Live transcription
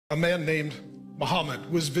a man named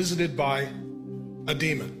Mohammed was visited by a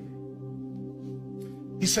demon.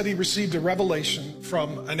 He said he received a revelation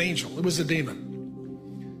from an angel. It was a demon.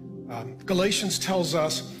 Galatians tells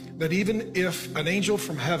us that even if an angel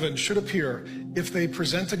from heaven should appear, if they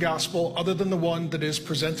present a gospel other than the one that is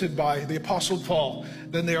presented by the Apostle Paul,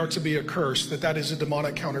 then they are to be accursed, that is a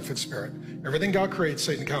demonic counterfeit spirit. Everything God creates,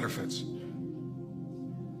 Satan counterfeits.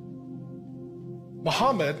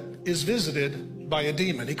 Muhammad is visited by a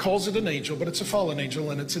demon. He calls it an angel, but it's a fallen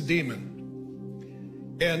angel and it's a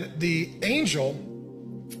demon. And the angel,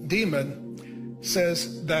 demon,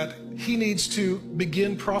 says that he needs to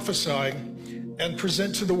begin prophesying and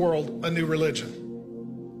present to the world a new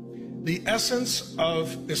religion. The essence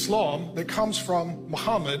of Islam that comes from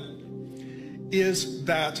Muhammad is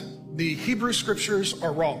that the Hebrew scriptures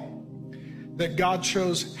are wrong, that God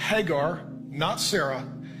chose Hagar, not Sarah,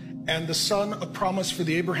 and the son of promise for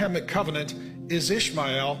the Abrahamic covenant is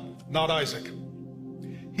Ishmael, not Isaac.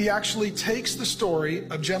 He actually takes the story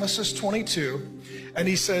of Genesis 22 and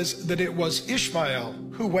he says that it was Ishmael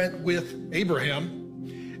who went with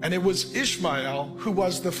Abraham, and it was Ishmael who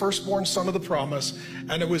was the firstborn son of the promise,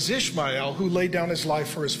 and it was Ishmael who laid down his life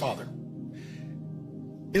for his father.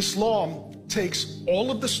 Islam takes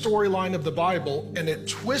all of the storyline of the Bible and it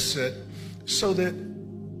twists it so that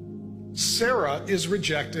Sarah is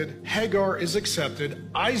rejected, Hagar is accepted,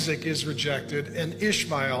 Isaac is rejected, and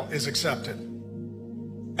Ishmael is accepted.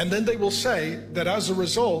 And then they will say that as a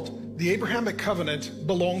result, the Abrahamic covenant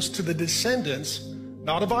belongs to the descendants,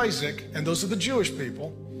 not of Isaac, and those are the Jewish people,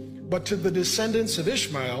 but to the descendants of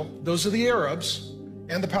Ishmael, those are the Arabs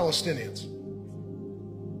and the Palestinians.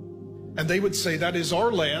 And they would say that is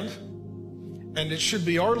our land, and it should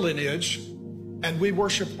be our lineage, and we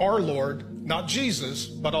worship our Lord, not Jesus,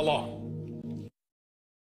 but Allah.